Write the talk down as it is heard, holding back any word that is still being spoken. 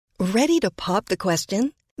Ready to pop the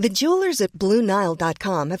question? The jewelers at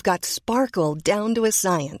BlueNile.com have got sparkle down to a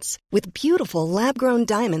science with beautiful lab-grown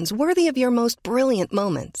diamonds worthy of your most brilliant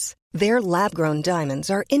moments. Their lab-grown diamonds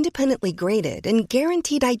are independently graded and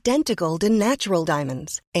guaranteed identical to natural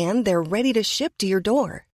diamonds, and they're ready to ship to your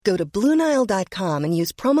door. Go to BlueNile.com and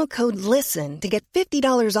use promo code LISTEN to get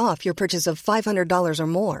 $50 off your purchase of $500 or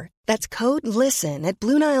more. That's code LISTEN at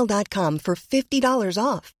BlueNile.com for $50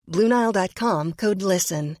 off. BlueNile.com, code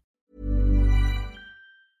LISTEN.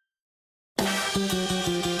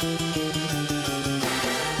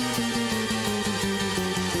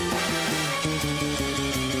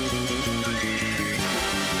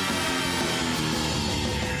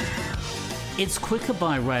 It's quicker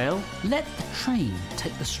by rail. Let the train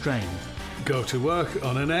take the strain. Go to work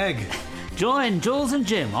on an egg. Join Jules and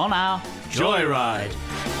Jim on our Joyride.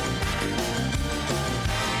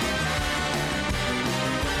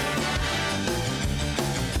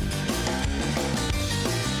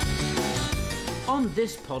 On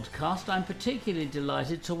this podcast, I'm particularly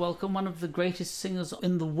delighted to welcome one of the greatest singers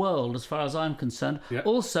in the world, as far as I'm concerned. Yep.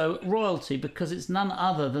 Also, royalty, because it's none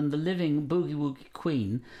other than the living Boogie Woogie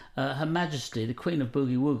Queen, Her Majesty, the Queen of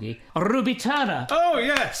Boogie Woogie, Ruby Turner. Oh,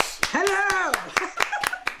 yes! Hello!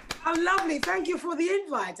 How lovely. Thank you for the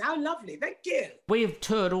invite. How lovely. Thank you. We've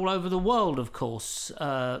toured all over the world, of course,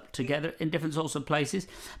 together in different sorts of places.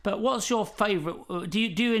 But what's your favourite? Do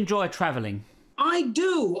you enjoy travelling? I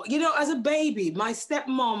do. You know, as a baby, my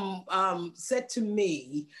stepmom said to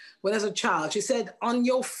me when I was a child, she said, on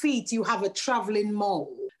your feet, you have a traveling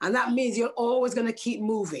mole. And that means you're always going to keep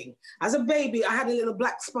moving. As a baby, I had a little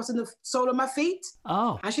black spot in the sole of my feet.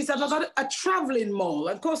 Oh. And she said, I've got a traveling mole.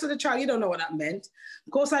 Of course, as a child, you don't know what that meant.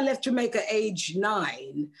 Of course, I left Jamaica age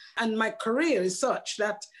 9. And my career is such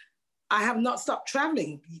that I have not stopped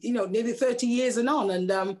traveling, you know, nearly 30 years and on.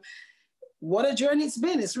 And what a journey it's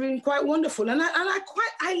been. It's really quite wonderful. And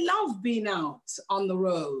I love being out on the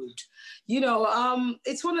road. You know,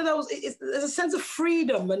 it's one of those, there's a sense of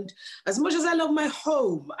freedom. And as much as I love my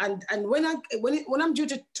home, and when I'm due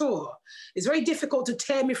to tour, it's very difficult to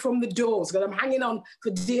tear me from the doors because I'm hanging on for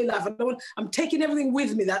dear life. I'm taking everything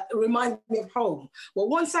with me that reminds me of home. Well,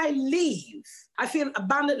 once I leave, I feel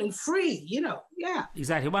abandoned and free, you know, yeah.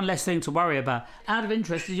 Exactly, one less thing to worry about. Out of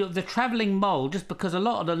interest, the travelling mole, just because a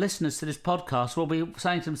lot of the listeners to this podcast will be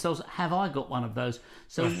saying to themselves, have I got one of those?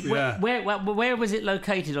 So Yeah. where was it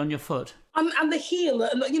located on your foot? On the heel,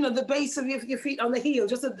 you know, the base of your feet on the heel,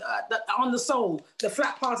 just on the sole, the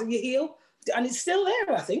flat part of your heel. And it's still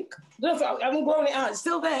there, I think. I haven't grown it out, it's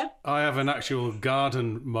still there. I have an actual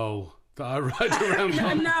garden mole that I ride around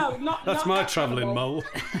on. No, That's not my that travelling kind of mole.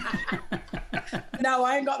 No,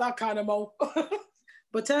 I ain't got that kind of mole.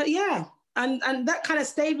 But yeah, and that kind of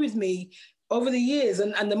stayed with me over the years.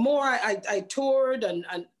 And the more I toured and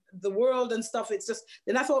the world and stuff, it's just,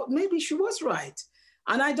 then I thought maybe she was right.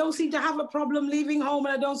 And I don't seem to have a problem leaving home,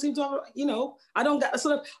 and I don't seem to have, you know, I don't get a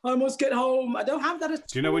sort of, I must get home. I don't have that at all.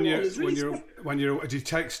 Do you know do you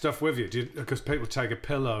take stuff with you? Because people take a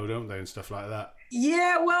pillow, don't they, and stuff like that?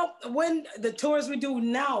 Yeah, well, when the tours we do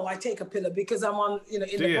now, I take a pillow because I'm on, you know,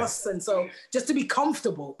 in the bus, and so just to be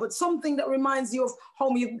comfortable. But something that reminds you of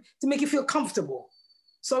home, to make you feel comfortable.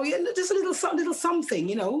 So yeah, just a little something,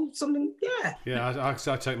 you know, something, yeah. Yeah,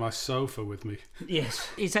 I take my sofa with me. Yes,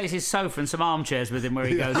 he takes his sofa and some armchairs with him where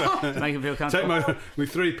he goes to make him feel comfortable. Take my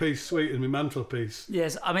 3-piece suite and my mantelpiece.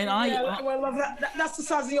 Yes, I mean, that's the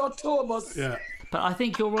size of your tour bus. Yeah. But I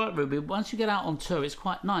think you're right, Ruby. Once you get out on tour, it's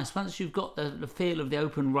quite nice. Once you've got the feel of the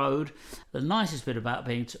open road, the nicest bit about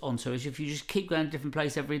being on tour is if you just keep going to a different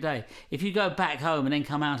place every day. If you go back home and then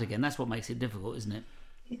come out again, that's what makes it difficult, isn't it?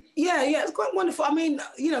 Yeah, it's quite wonderful. I mean,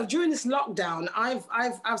 you know, during this lockdown,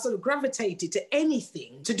 I've sort of gravitated to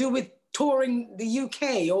anything to do with touring the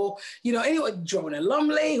UK, or, you know, anyway, Joanna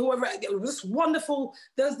Lumley, whoever. It was wonderful.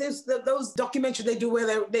 Those documentaries they do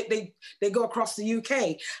where they go across the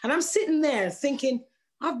UK, and I'm sitting there thinking,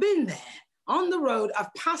 I've been there on the road.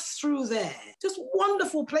 I've passed through there. Just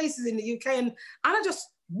wonderful places in the UK, and I just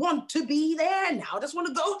want to be there now. I just want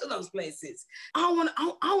to go to those places. I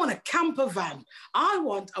want a camper van. I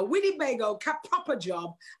want a Winnebago proper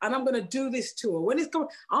job, and I'm going to do this tour. When it's coming,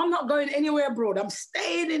 I'm not going anywhere abroad. I'm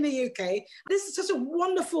staying in the UK. This is such a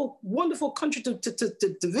wonderful, wonderful country to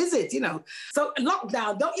visit, you know. So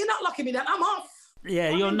lockdown, you're not locking me down. I'm off.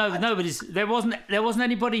 Yeah, nobody's. There wasn't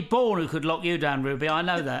anybody born who could lock you down, Ruby. I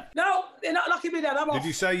know that. No, they're not locking me down. I'm off. Did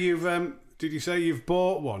you say you've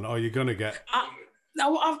bought one, or you're gonna get?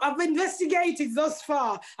 No, I've investigated thus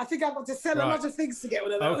far. I think I've got to sell a lot of things to get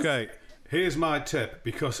one of those. Okay, here's my tip,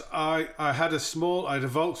 because I had a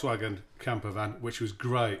Volkswagen camper van, which was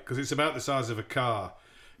great because it's about the size of a car.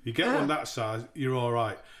 You get one that size, you're all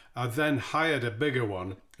right. I then hired a bigger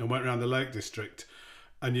one and went around the Lake District,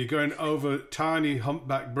 and you're going over tiny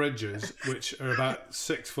humpback bridges, which are about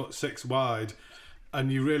 6'6" wide,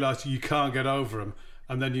 and you realise you can't get over them.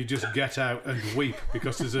 And then you just get out and weep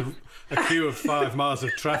because there's a queue of 5 miles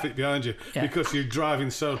of traffic behind you because you're driving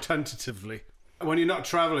so tentatively. When you're not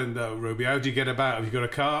travelling, though, Ruby, how do you get about? Have you got a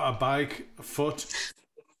car, a bike, a foot?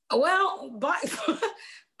 Well,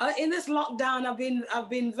 in this lockdown, I've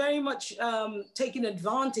been very much taking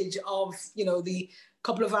advantage of, the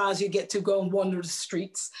couple of hours you get to go and wander the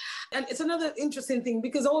streets. And it's another interesting thing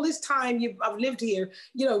because all this time I've lived here,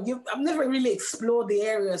 I've never really explored the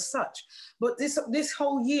area as such. But this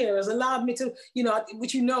whole year has allowed me to,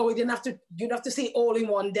 which you didn't have to see it all in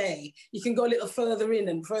one day. You can go a little further in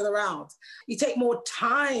and further out. You take more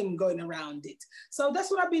time going around it. So that's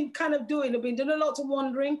what I've been kind of doing. I've been doing a lot of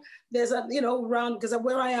wandering. There's around, because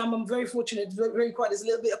where I am, I'm very fortunate, very quiet. There's a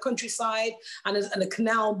little bit of countryside and a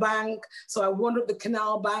canal bank. So I wander up the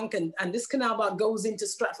canal bank, and this canal bank goes into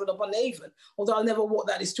Stratford-upon-Avon. Although I'll never walk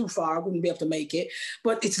that, it's too far. I wouldn't be able to make it.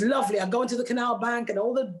 But it's lovely. I go into the canal bank, and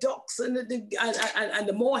all the ducks and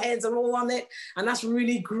the moorheads are all on it, and that's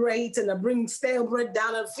really great. And I bring stale bread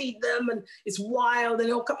down and feed them, and it's wild,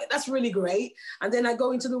 and all that's really great. And then I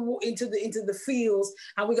go into the fields,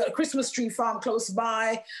 and we got a Christmas tree farm close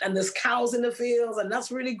by, and there's cows in the fields, and that's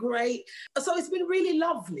really great. So it's been really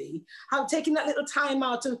lovely how taking that little time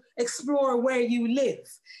out to explore where you live,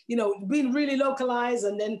 being really localized.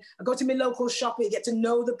 And then I go to my local shop and get to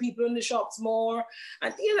know the people in the shops more.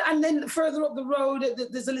 And and then further up the road,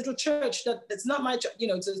 there's a little church that's not my church,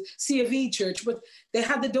 it's a C of E church, but they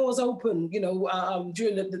had the doors open,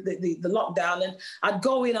 during the lockdown, and I'd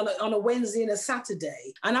go in on a Wednesday and a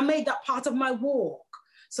Saturday, and I made that part of my walk.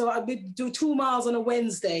 So I'd do 2 miles on a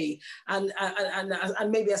Wednesday and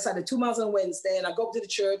maybe a Saturday, 2 miles on a Wednesday, and I go up to the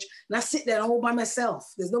church and I sit there all by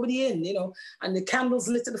myself. There's nobody in, and the candles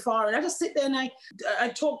lit at the far, and I just sit there and I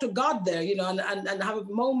talk to God there, and have a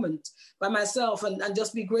moment by myself and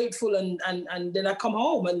just be grateful, and then I come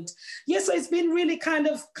home. And so it's been really kind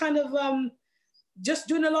of just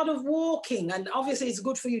doing a lot of walking, and obviously it's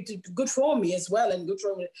good for me as well, and good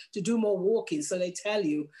for me to do more walking. So they tell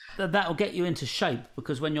you that'll get you into shape,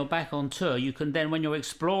 because when you're back on tour, you can then, when you're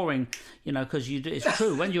exploring, because it's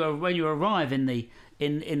true when you arrive in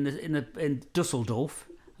Dusseldorf,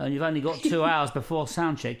 and you've only got 2 hours before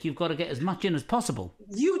sound check, you've got to get as much in as possible.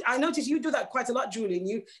 I notice you do that quite a lot,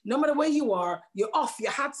 Julian. No matter where you are, you're off,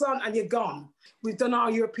 your hat's on, and you're gone. We've done our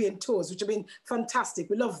European tours, which have been fantastic.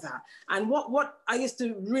 We love that. And what I used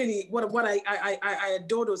to really, what I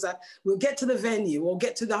adored was that we'll get to the venue or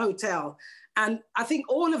get to the hotel, and I think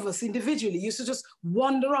all of us individually used to just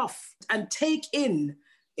wander off and take in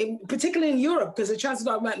particularly in Europe, because the chances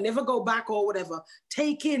are I might never go back or whatever,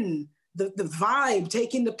 take in the vibe,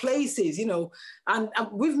 taking the places, and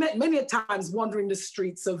we've met many a times wandering the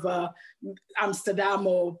streets of Amsterdam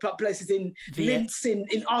or places in Linz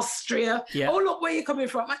in Austria. Yeah. Oh, look where you're coming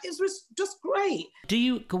from. It was just great. Do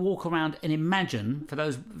you walk around and imagine, for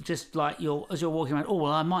those just like as you're walking around,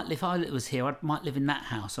 I might live, if I was here, I might live in that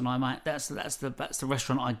house, and I might, that's the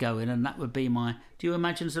restaurant I go in, and that would be my, do you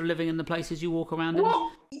imagine sort of living in the places you walk around in?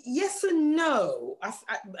 Well, yes and no. I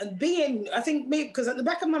think maybe, because at the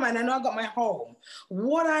back of my mind, I know I got my home.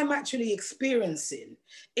 What I'm actually experiencing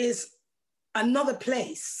is another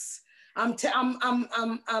place. I'm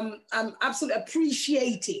absolutely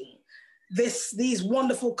appreciating these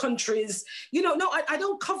wonderful countries. I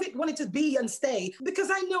don't covet wanting to be and stay, because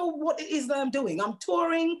I know what it is that I'm doing. I'm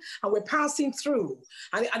touring and we're passing through.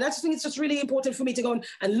 And I just think it's just really important for me to go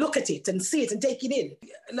and look at it and see it and take it in.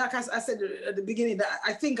 Like I said at the beginning, that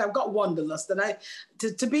I think I've got wanderlust, and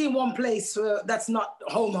to be in one place that's not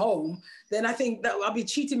home, then I think that I'll be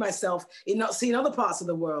cheating myself in not seeing other parts of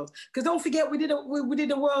the world. Because don't forget, we did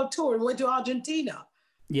a world tour and we went to Argentina.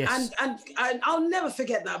 Yes. And I'll never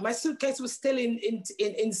forget that. My suitcase was still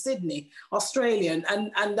in Sydney, Australia,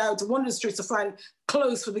 and I had to wander the streets to find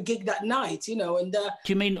clothes for the gig that night, and... Do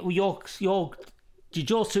you mean did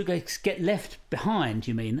your suitcase get left behind,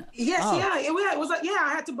 you mean? Yes, it was like,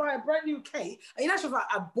 I had to buy a brand new case. In actual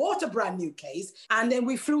fact, I bought a brand new case, and then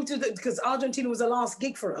we flew because Argentina was the last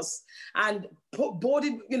gig for us, and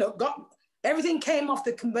boarded, got, everything came off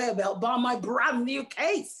the conveyor belt by my brand new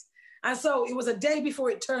case. And so it was a day before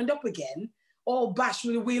it turned up again, all bashed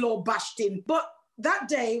with the wheel, all bashed in. But that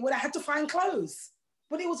day when I had to find clothes,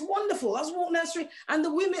 but it was wonderful. I was walking down the street, and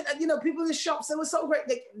the women, people in the shops, they were so great.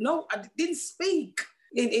 I didn't speak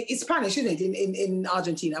in Spanish, isn't it, in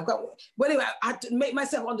Argentina? Anyway, I had to make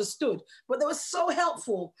myself understood. But they were so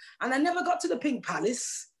helpful. And I never got to the Pink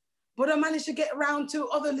Palace. but I managed to get around to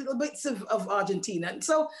other little bits of Argentina. And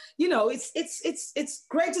so, you know, it's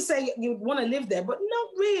great to say you want to live there, but not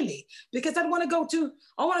really, because I want to go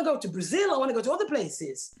to Brazil. I want to go to other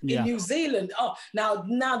places in New Zealand. Oh,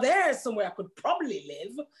 now there's somewhere I could probably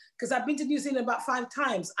live, because I've been to New Zealand about 5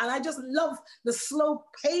 times, and I just love the slow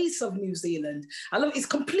pace of New Zealand. I love it's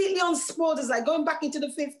completely unspoiled. It's like going back into the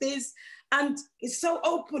 50s. And it's so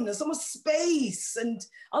open, there's so much space, and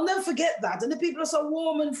I'll never forget that. And the people are so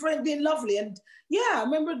warm and friendly and lovely. And yeah, I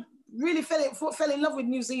remember really fell in love with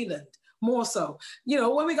New Zealand more so. You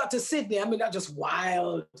know, when we got to Sydney, I mean, that just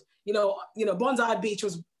wild. You know, Bonsai Beach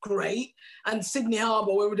was great, and Sydney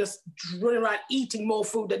Harbour, where we were just running around eating more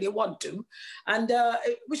food than you want to, and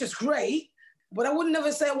which is great. But I would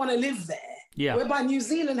never say I want to live there. Yeah. Whereby New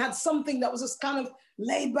Zealand had something that was just kind of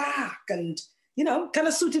laid back and, you know, kind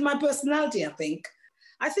of suited my personality, I think.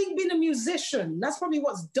 I think being a musician, that's probably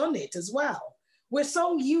what's done it as well. We're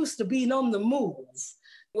so used to being on the move.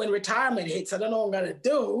 When retirement hits, I don't know what I'm going to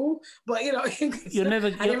do, but, you know,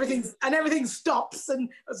 everything stops and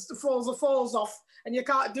falls off, and you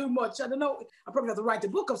can't do much. I don't know. I probably have to write a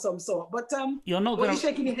book of some sort, but you're not going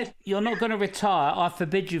to retire. I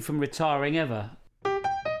forbid you from retiring ever.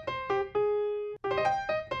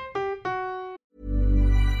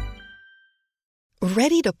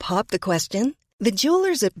 Ready to pop the question? The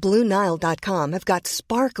jewelers at BlueNile.com have got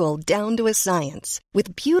sparkle down to a science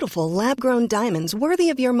with beautiful lab-grown diamonds worthy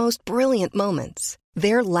of your most brilliant moments.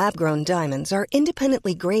 Their lab-grown diamonds are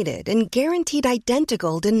independently graded and guaranteed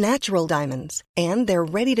identical to natural diamonds, and they're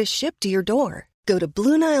ready to ship to your door. Go to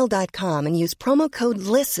BlueNile.com and use promo code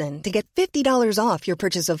LISTEN to get $50 off your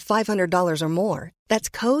purchase of $500 or more. That's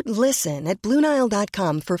code LISTEN at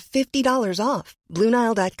BlueNile.com for $50 off.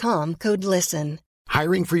 BlueNile.com, code LISTEN.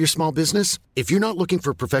 Hiring for your small business? If you're not looking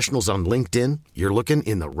for professionals on LinkedIn, you're looking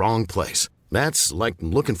in the wrong place. That's like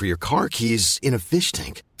looking for your car keys in a fish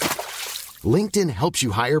tank. LinkedIn helps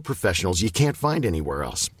you hire professionals you can't find anywhere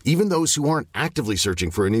else, even those who aren't actively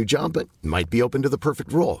searching for a new job but might be open to the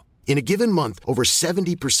perfect role. In a given month, over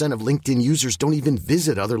 70% of LinkedIn users don't even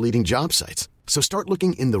visit other leading job sites. So start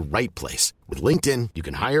looking in the right place. With LinkedIn, you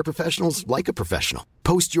can hire professionals like a professional.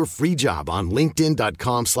 Post your free job on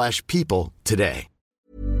linkedin.com/people today.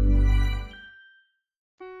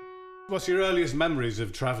 What's your earliest memories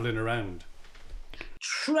of travelling around?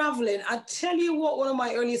 Traveling, I tell you what, one of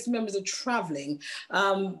my earliest memories of traveling,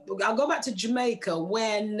 I'll go back to Jamaica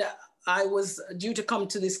when I was due to come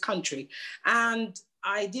to this country, and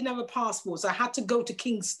I didn't have a passport, so I had to go to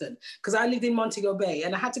Kingston because I lived in Montego Bay,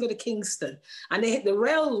 and I had to go to Kingston, and the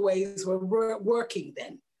railways were working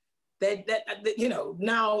then. They, you know,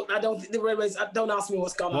 now I don't think the railways. Don't ask me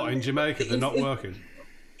what's going on. What, in Jamaica? They're not working.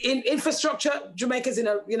 In infrastructure, Jamaica's in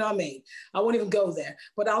a, you know what I mean? I won't even go there.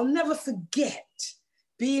 But I'll never forget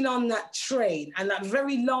being on that train and that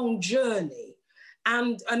very long journey.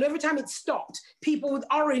 And every time it stopped, people with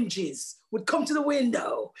oranges would come to the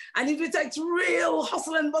window, and it was like real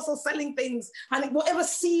hustle and bustle selling things. And whatever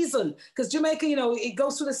season, because Jamaica, you know, it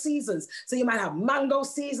goes through the seasons. So you might have mango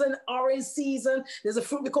season, orange season. There's a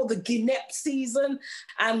fruit we call the guinep season.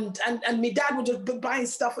 And my dad would just be buying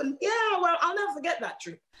stuff. And yeah, well, I'll never forget that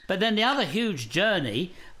trip. But then the other huge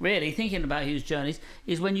journey, really thinking about huge journeys,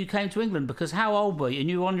 is when you came to England, because how old were you? And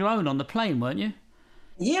you were on your own on the plane, weren't you?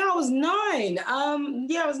 Yeah, I was 9.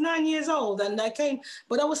 I was 9 years old, and I came.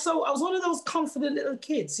 But I was one of those confident little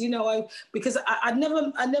kids, you know. Because I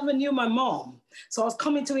never knew my mom, so I was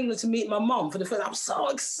coming to England to meet my mom for the first. I was so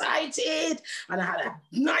excited, and I had a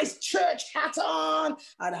nice church hat on,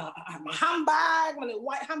 and I had my handbag, my little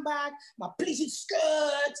white handbag, my pleated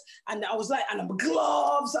skirt, and I was like, and my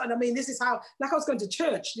gloves, and I mean, this is how like I was going to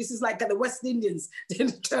church. This is like the West Indians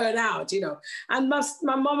didn't turn out, you know. And my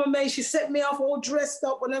mama May, she set me off all dressed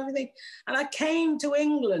up and everything, and I came to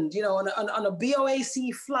England, you know, on a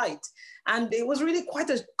BOAC flight, and it was really quite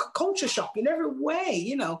a culture shock in every way,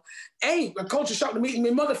 you know. A culture shock to meeting my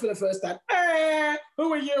mother for the first time.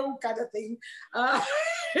 Who are you, kind of thing.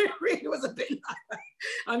 It really was a bit like,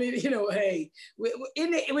 I mean, you know, hey,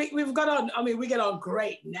 we've got on. I mean, we get on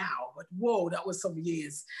great now, but whoa, that was some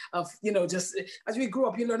years of, you know, just as we grew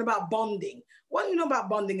up, you learn about bonding. What do you know about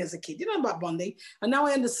bonding as a kid? You know about bonding, and now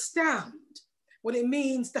I understand what it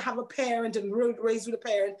means to have a parent and raised with a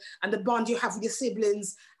parent, and the bond you have with your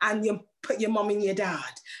siblings and your mom and your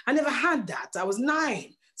dad. I never had that. I was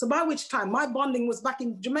 9. So by which time my bonding was back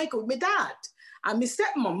in Jamaica with my dad and my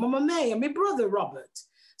stepmom, Mama May, and my brother Robert.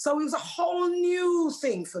 So it was a whole new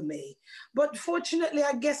thing for me. But fortunately,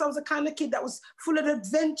 I guess I was the kind of kid that was full of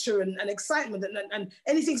adventure and excitement and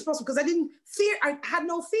anything's possible, because I had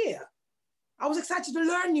no fear. I was excited to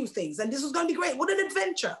learn new things, and this was going to be great. What an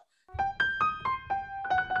adventure.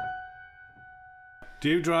 Do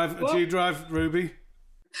you drive, Ruby?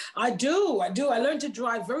 I do. I learned to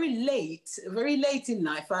drive very late in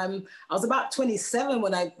life. I was about 27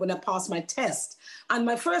 when I passed my test. And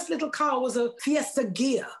my first little car was a Fiesta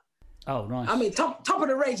Ghia. Oh, nice. I mean, top of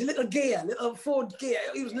the range, a little Ghia, little Ford Ghia.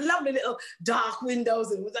 It was lovely, little dark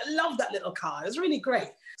windows. I loved that little car. It was really great.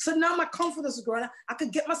 So now my confidence was growing. I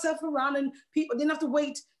could get myself around and people didn't have to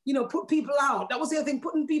wait, put people out. That was the other thing,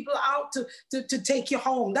 putting people out to take you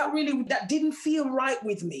home. That didn't feel right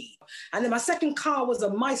with me. And then my second car was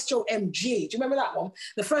a Maestro MG. Do you remember that one?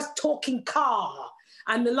 The first talking car.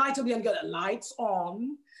 And the light on the end, got the lights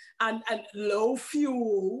on. And low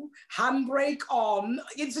fuel, handbrake on.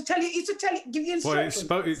 It used to tell you, give you instructions.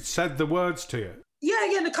 Well, it said the words to you.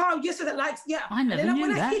 Yeah, the car used to that lights. Yeah, I never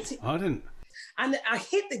knew that. I didn't. And I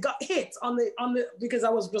got hit on the because I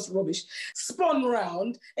was just rubbish. Spun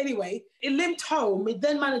round. Anyway, it limped home. My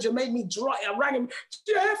then manager made me drive. I rang him,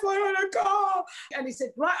 Jeff, I want a car. And he said,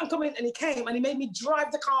 right, I'm coming. And he came and he made me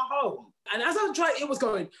drive the car home. And as I was driving, it was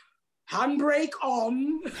going, handbrake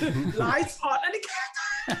on, lights on, and it kept.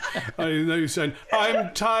 I know you're saying,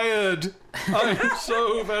 I'm tired. I'm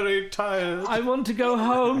so very tired. I want to go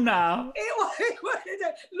home now.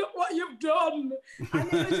 Look what you've done.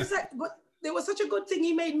 And it was just like, but there was such a good thing.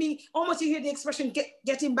 He made me, almost you hear the expression,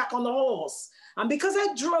 getting back on the horse. And because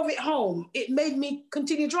I drove it home, it made me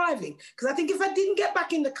continue driving. Because I think if I didn't get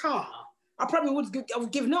back in the car, I probably would have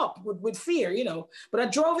given up with fear, But I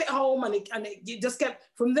drove it home and it just kept,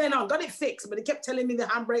 from then on, got it fixed, but it kept telling me the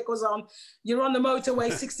handbrake was on. You're on the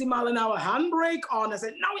motorway, 60 mile an hour, handbrake on. I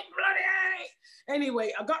said, no, it bloody ain't.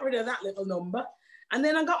 Anyway, I got rid of that little number. And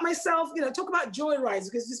then I got myself, talk about joyrides,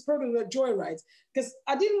 because this program was joyrides, because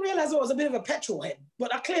I didn't realize I was a bit of a petrol head,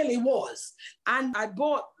 but I clearly was. And I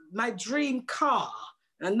bought my dream car.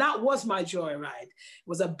 And that was my joyride. It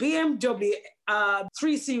was a BMW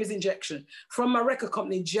 3 Series injection from my record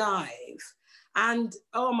company, Jive. And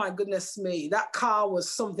oh my goodness me, that car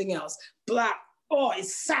was something else. Black, it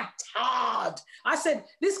sat hard. I said,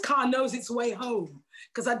 this car knows its way home.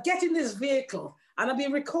 Because I'd get in this vehicle and I'd be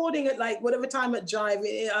recording at like whatever time at Jive,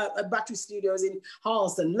 at Battery Studios in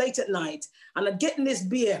Harlesden, late at night. And I'd get in this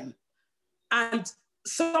BM and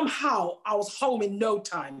somehow I was home in no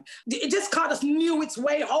time. This car just knew its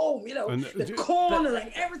way home, the corner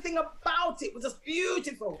and everything about it was just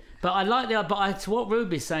beautiful. But I like to what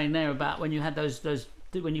Ruby's saying there about when you had those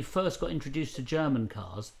when you first got introduced to German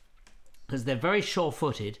cars, because they're very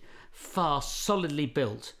sure-footed, fast, solidly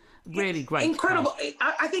built. Really great. Incredible.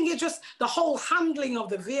 I think it's just the whole handling of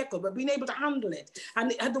the vehicle, but being able to handle it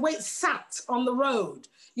and the way it sat on the road.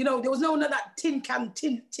 There was no that tin.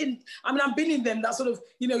 I mean, I've been in them, that sort of,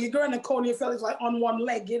 you go in the corner, you felt it's like on one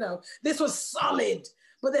leg, This was solid.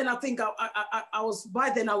 But then I think I was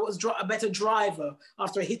a better driver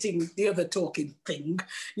after hitting the other talking thing.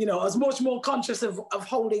 I was much more conscious of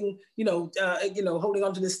holding, holding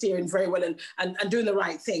onto the steering very well and doing the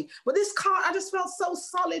right thing. But this car, I just felt so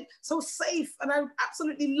solid, so safe, and I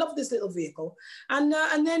absolutely love this little vehicle. And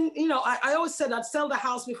then, I always said I'd sell the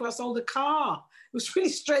house before I sold the car. It was a really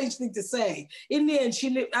strange thing to say. In the end,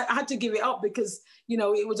 I had to give it up because,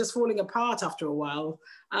 it was just falling apart after a while.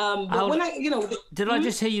 But when did I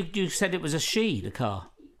just hear you said it was a she, the car?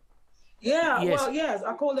 Yeah, yes. Well, yes,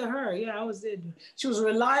 I called her. Yeah, she was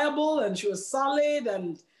reliable and she was solid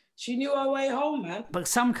and she knew her way home, man. But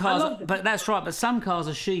some cars, but that's right. But some cars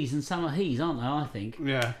are she's and some are he's, aren't they? I think.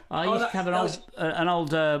 Yeah. I used to have an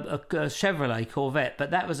old Chevrolet Corvette,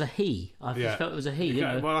 but that was a he. I just felt it was a he.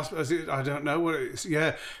 Well, I don't know what it is.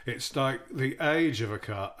 Yeah, it's like the age of a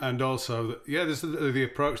car, and also there's the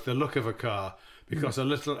approach, the look of a car, because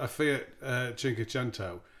a Fiat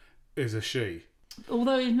Cinquecento is a she.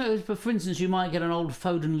 Although, for instance, you might get an old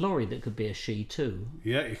Foden lorry that could be a she too.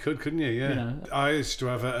 Yeah, you could, couldn't you? Yeah. I used to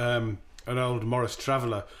have an old Morris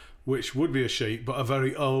Traveller, which would be a she, but a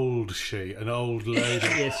very old she, an old lady.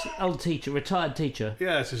 Yes, old teacher, retired teacher.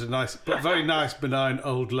 Yes, it's a nice, but very nice, benign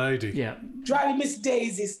old lady. Yeah. Driving Miss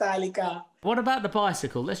Daisy style car. What about the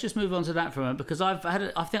bicycle? Let's just move on to that for a moment, because I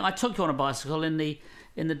think I took you on a bicycle in the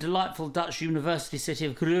delightful Dutch university city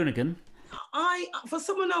of Groningen. For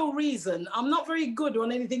some unknown reason, I'm not very good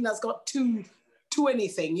on anything that's got to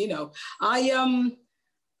anything,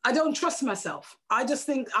 I don't trust myself. I just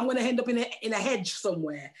think I'm going to end up in a hedge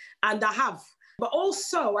somewhere, and I have. But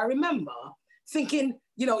also, I remember thinking,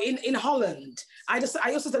 in Holland, I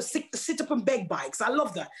used to sit up and beg bikes. I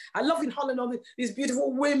love that. I love in Holland all these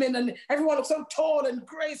beautiful women, and everyone looks so tall and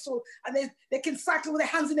graceful, and they can cycle with their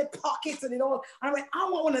hands in their pockets and it all. And I went, I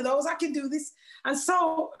want one of those. I can do this. And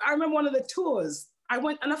so I remember one of the tours. I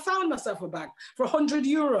went and I found myself a bag for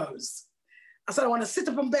 €100. I said, I want to sit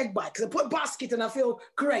up on beg bike because I put a basket and I feel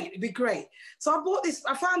great. It'd be great. So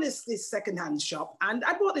I found this secondhand shop and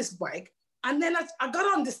I bought this bike. And then I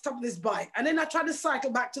got on top of this bike and then I tried to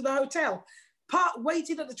cycle back to the hotel.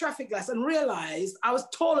 Waited at the traffic lights and realised I was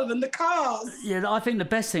taller than the cars. Yeah, I think the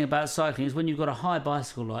best thing about cycling is when you've got a high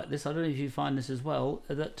bicycle like this, I don't know if you find this as well,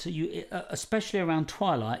 that you, especially around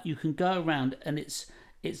twilight, you can go around and it's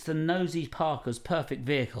the nosy parker's perfect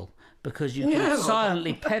vehicle because you can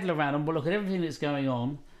silently pedal around and look at everything that's going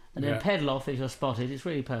on and then pedal off if you're spotted. It's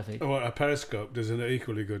really perfect. Well, a periscope does an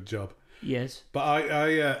equally good job. Yes. But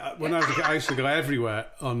I used to go everywhere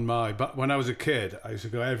on my... But when I was a kid, I used to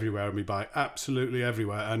go everywhere on my bike, absolutely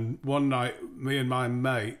everywhere. And one night, me and my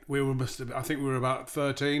mate, I think we were about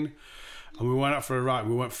 13, and we went out for a ride.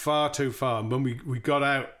 We went far too far, and when we got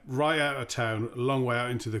right out of town, a long way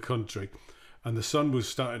out into the country, and the sun was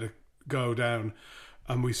starting to go down,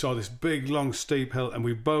 and we saw this big, long, steep hill, and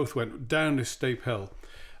we both went down this steep hill.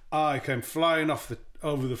 I came flying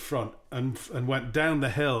over the front and went down the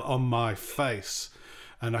hill on my face,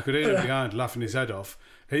 and I could hear him behind laughing his head off.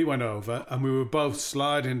 He went over and we were both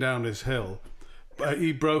sliding down this hill, but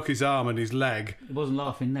he broke his arm and his leg. He wasn't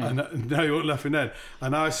laughing then. No, he wasn't laughing then.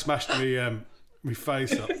 And I smashed my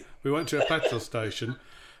face up. We went to a petrol station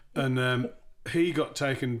and he got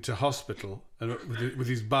taken to hospital with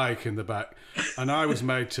his bike in the back, and I was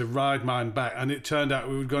made to ride mine back. And it turned out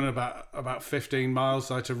we were going about 15 miles,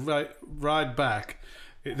 so I had to ride back.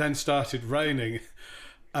 It then started raining,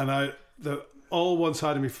 and all one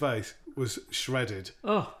side of my face was shredded.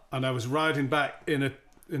 Oh! And I was riding back in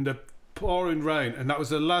the pouring rain, and that was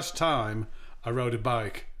the last time I rode a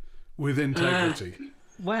bike with integrity.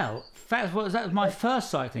 Well, that was my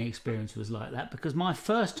first cycling experience was like that, because my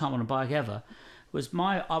first time on a bike ever was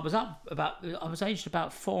I was aged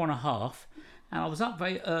about 4.5, and I was up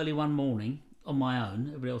very early one morning on my own.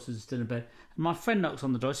 Everybody else was still in bed. And my friend knocks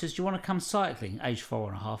on the door, says, "Do you want to come cycling?" Aged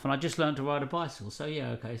 4.5, and I just learned to ride a bicycle. So yeah,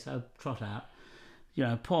 okay, so trot out. You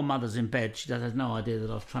know, poor mother's in bed. She has no idea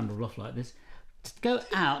that I've trundled off like this. To go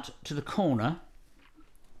out to the corner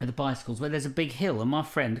of the bicycles where there's a big hill, and my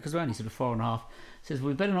friend, because we're only sort of 4.5, says,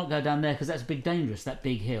 "We better not go down there because that's big dangerous, that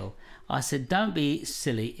big hill." I said, "Don't be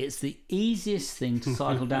silly. It's the easiest thing to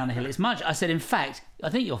cycle down a hill. I said, in fact, I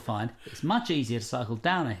think you'll find it's much easier to cycle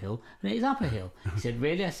down a hill than it is up a hill." He said,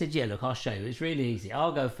 "Really?" I said, "Yeah, look, I'll show you. It's really easy.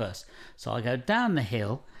 I'll go first." So I go down the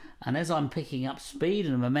hill, and as I'm picking up speed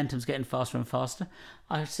and the momentum's getting faster and faster,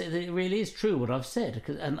 I said, "It really is true what I've said."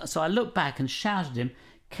 And so I looked back and shouted at him,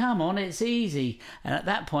 "Come on, it's easy." And at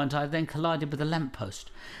that point, I then collided with a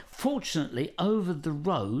lamppost. Fortunately, over the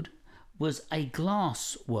road was a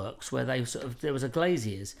glass works where there was a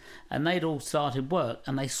glazier's, and they'd all started work,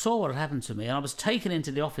 and they saw what had happened to me, and I was taken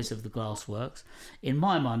into the office of the glass works. In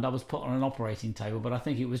my mind, I was put on an operating table, but I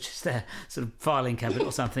think it was just their sort of filing cabinet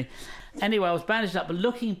or something. Anyway, I was bandaged up, but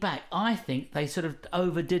looking back, I think they sort of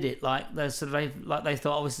overdid it, like they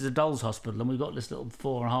thought, "Oh, this is a doll's hospital, and we've got this little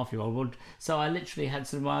 4.5-year-old." So I literally had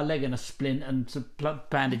sort of my leg in a splint and sort of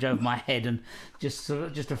bandage over my head, and just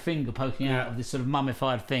a finger poking out of this sort of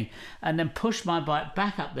mummified thing, and then pushed my bike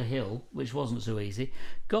back up the hill, which wasn't so easy.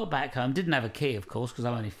 Got back home, didn't have a key, of course, because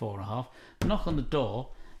I'm only 4.5. Knock on the door.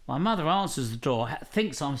 My mother answers the door,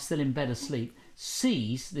 thinks I'm still in bed asleep,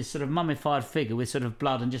 sees this sort of mummified figure with sort of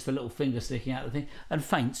blood and just a little finger sticking out of the thing, and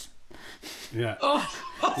faints. Yeah.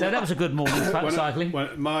 So that was a good morning cycling.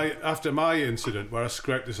 After my incident where I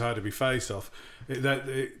scraped the side of my face off,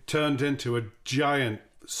 it turned into a giant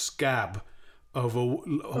scab over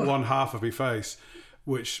one half of my face,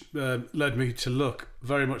 which led me to look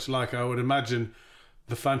very much like I would imagine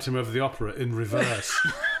the Phantom of the Opera in reverse.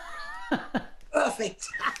 Perfect.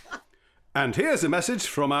 And here's a message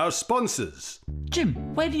from our sponsors.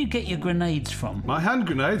 Jim, where do you get your grenades from? My hand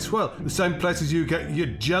grenades? Well, the same place as you get your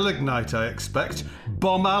gelignite, I expect.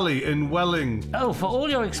 Bomb Alley in Welling. Oh, for all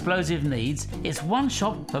your explosive needs, it's one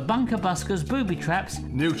shop for bunker buskers, booby traps,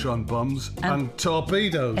 neutron bombs and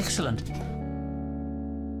torpedoes. Excellent.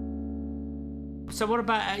 So what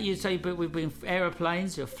about, you say we've been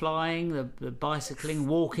aeroplanes, you're flying, the bicycling,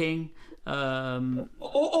 walking...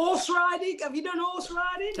 horse riding. Have you done horse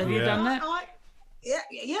riding? Have you done that?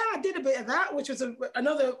 Yeah, I did a bit of that, which was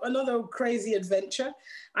another crazy adventure.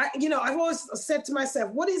 I've always said to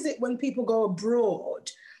myself, what is it when people go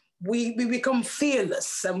abroad, we become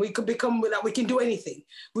fearless and we could become that we can do anything.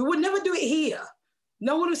 We would never do it here.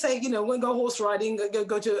 No one would say, we'll go horse riding,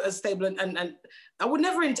 go to a stable, and I would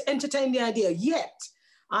never entertain the idea. Yet,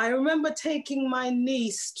 I remember taking my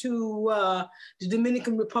niece to the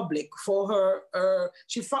Dominican Republic for her.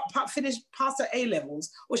 She passed her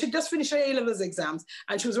A-levels, or she just finished her A-levels exams,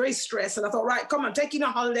 and she was very stressed. And I thought, right, come on, taking a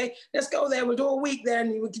holiday. Let's go there. We'll do a week there,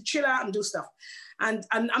 and we can chill out and do stuff. And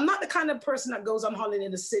I'm not the kind of person that goes on holiday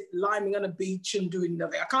and sit liming on a beach and doing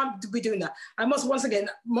nothing. I can't be doing that. I must, once again,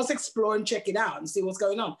 explore and check it out and see what's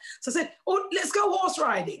going on. So I said, oh, let's go horse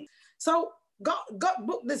riding. So got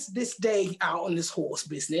booked this day out on this horse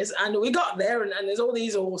business, and we got there, and there's all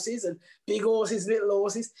these horses, and big horses, little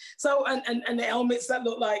horses. So and the helmets that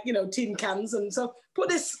look like, you know, tin cans. And so put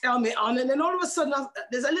this helmet on, and then all of a sudden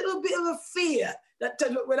there's a little bit of a fear that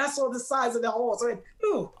when I saw the size of the horse, I went,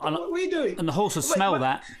 "Oh, what are we doing?" And the horse will smell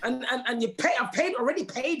that. And you already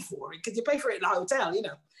paid for it, because you pay for it in the hotel, you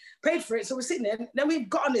know, paid for it. So we're sitting there. Then we've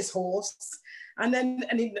got on this horse, and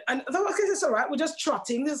I thought, okay, that's all right. We're just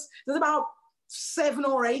trotting. There's about 7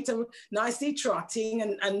 or 8 of nicely trotting,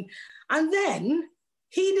 and then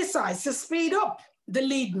he decides to speed up, the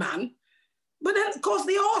lead man. But then, of course,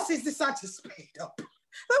 the horses decide to speed up.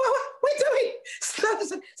 What are we doing?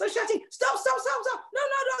 So shouting, stop. No,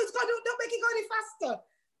 it's got to, don't make it go any faster.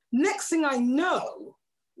 Next thing I know,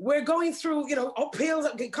 we're going through, you know, up hills.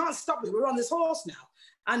 It can't stop me. We're on this horse now.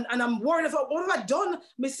 And I'm worried. I thought, what have I done?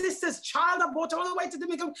 My sister's child, I brought her all the way to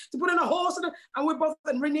Dominican to put on a horse. And we're both,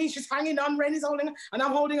 and Renee, she's hanging on, Renee's holding her, and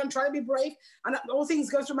I'm holding on, trying to be brave. And all things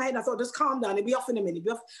go through my head. I thought, just calm down. It'll be off in a minute.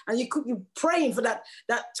 And you're praying for that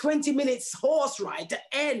 20 minutes horse ride to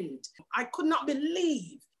end. I could not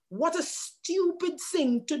believe what a stupid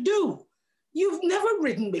thing to do. You've never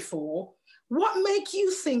ridden before. What make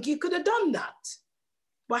you think you could have done that?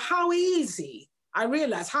 But how easy. I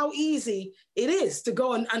realized how easy it is to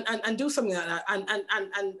go and do something like that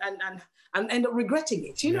and end up regretting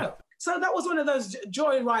it, you know? So that was one of those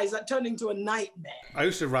joy rides that turned into a nightmare. I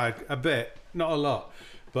used to ride a bit, not a lot,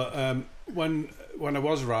 but when I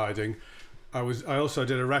was riding, I also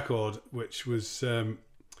did a record which was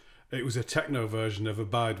it was a techno version of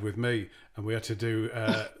Abide With Me, and we had to do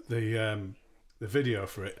the video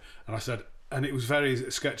for it, and I said, and it was very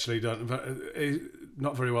sketchily done,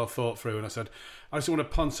 not very well thought through. And I said, I just want to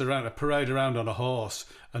ponce around, parade around on a horse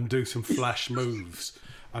and do some flash moves.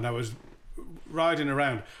 And I was riding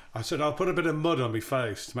around. I said, I'll put a bit of mud on my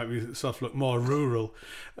face to make myself look more rural.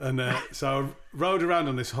 And so I rode around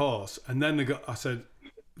on this horse. And then they got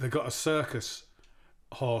a circus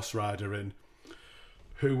horse rider in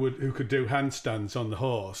who could do handstands on the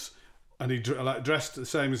horse. And he dressed the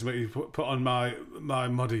same as me. He put on my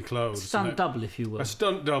muddy clothes. Stunt double, if you will. A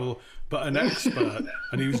stunt double, but an expert.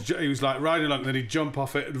 And he was like riding along. Then he'd jump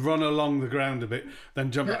off it, run along the ground a bit,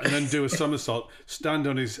 then jump back, and then do a somersault, stand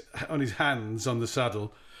on his hands on the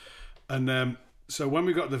saddle. And so when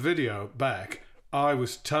we got the video back, I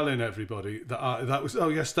was telling everybody that was, oh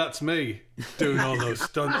yes, that's me doing all those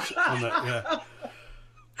stunts on it. Yeah.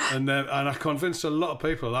 And I convinced a lot of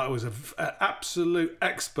people that I was an absolute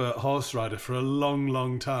expert horse rider for a long,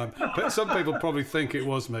 long time. But some people probably think it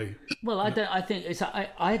was me. Well, I don't. I think it's.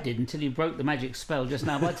 I did until you broke the magic spell just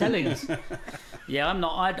now by telling us. Yeah, I'm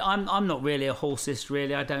not. I'm not really a horsist.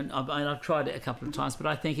 Really, I don't. I've tried it a couple of times, but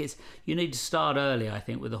I think you need to start early. I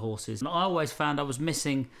think with the horses. And I always found I was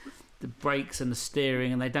missing the brakes and the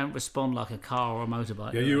steering, and they don't respond like a car or a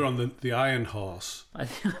motorbike. Yeah, you were on the Iron Horse. I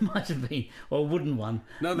think I might have been, or a wooden one.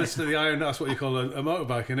 No, that's the Iron. That's what you call a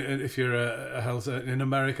motorbike, if you're in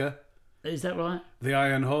America. Is that right? The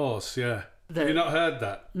Iron Horse, yeah. Have you not heard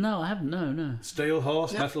that? No, I haven't. No. Steel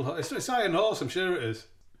horse, metal horse. It's Iron Horse. I'm sure it is.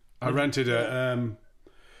 I rented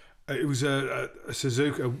it was a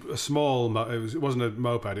Suzuki, a small. It wasn't a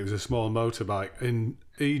moped. It was a small motorbike in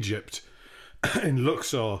Egypt, in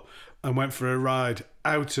Luxor. And went for a ride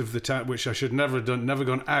out of the town, which I should never have done, never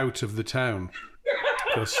gone out of the town.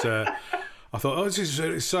 Because I thought, oh,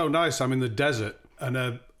 it's so nice. I'm in the desert. And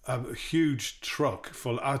a huge truck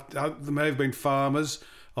full, there may have been farmers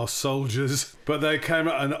or soldiers, but they came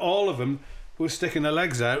out and all of them were sticking their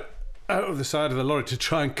legs out of the side of the lorry to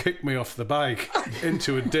try and kick me off the bike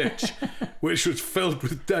into a ditch, which was filled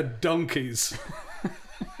with dead donkeys.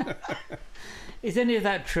 Is any of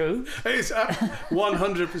that true? It's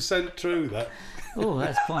 100% true, that. Oh, that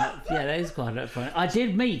is quite funny. I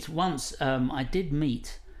did meet once,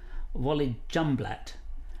 Wally Jumblatt,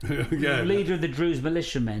 yeah, leader of the Druze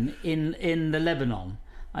militiamen in the Lebanon.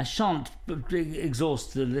 I shan't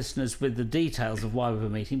exhaust the listeners with the details of why we were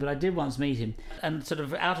meeting, but I did once meet him. And sort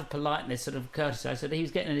of out of politeness, sort of courtesy, I said he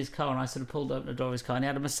was getting in his car, and I sort of pulled open the door of his car, and he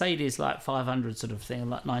had a Mercedes like 500 sort of thing,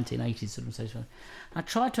 like 1980s sort of Mercedes. I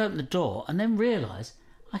tried to open the door and then realised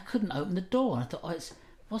I couldn't open the door. And I thought,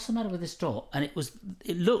 what's the matter with this door? And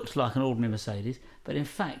it looked like an ordinary Mercedes, but in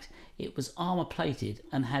fact it was armour plated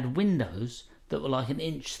and had windows that were like an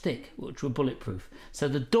inch thick, which were bulletproof. So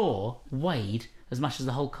the door weighed as much as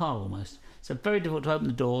the whole car almost. So very difficult to open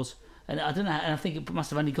the doors. And I don't know, and I think it must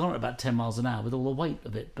have only gone at about 10 miles an hour with all the weight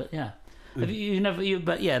of it. But yeah. But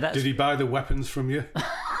yeah, that's... Did he buy the weapons from you?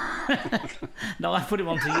 No, I put him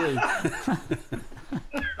onto you.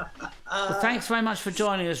 Well, thanks very much for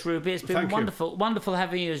joining us, Ruby. It's been wonderful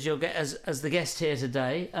having you as the guest here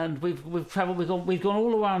today. And we've travelled, we've gone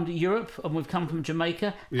all around Europe, and we've come from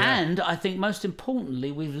Jamaica. Yeah. And I think most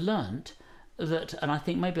importantly, we've learnt that, and I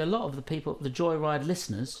think maybe a lot of the people, the Joyride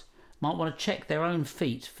listeners, might want to check their own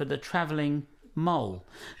feet for the travelling mole.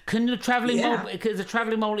 Can the travelling mole? Because the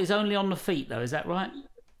travelling mole is only on the feet, though. Is that right?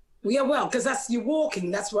 Yeah, well, because that's you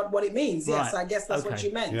walking. That's what it means. Yes, right. I guess that's what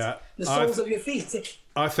you meant. Yeah. The soles of your feet.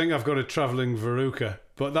 I think I've got a travelling verruca,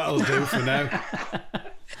 but that'll do for now.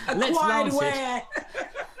 Let's lance it.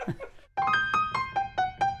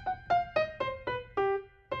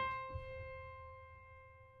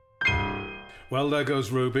 Well, there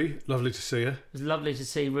goes Ruby. Lovely to see her. It was lovely to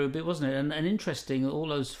see Ruby, wasn't it? And interesting, all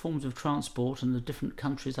those forms of transport and the different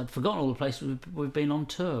countries. I'd forgotten all the places we've been on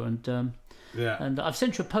tour. And and I've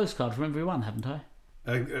sent you a postcard from everyone, haven't I?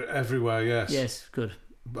 Everywhere, yes. Yes, good.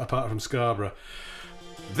 Apart from Scarborough.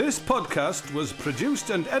 This podcast was produced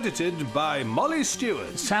and edited by Molly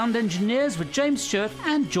Stewart. Sound engineers were James Stewart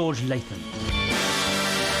and George Latham.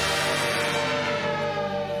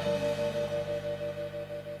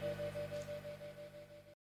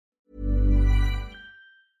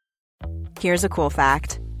 Here's a cool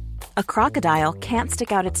fact. A crocodile can't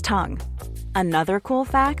stick out its tongue. Another cool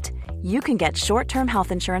fact, you can get short-term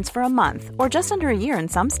health insurance for a month or just under a year in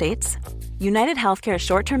some states. United Healthcare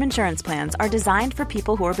short-term insurance plans are designed for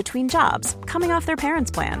people who are between jobs, coming off their parents'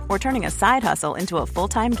 plan, or turning a side hustle into a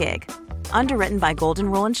full-time gig. Underwritten by Golden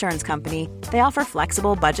Rule Insurance Company, they offer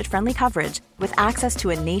flexible, budget-friendly coverage with access to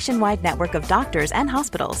a nationwide network of doctors and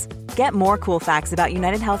hospitals. Get more cool facts about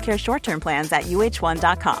United Healthcare short-term plans at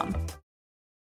uh1.com.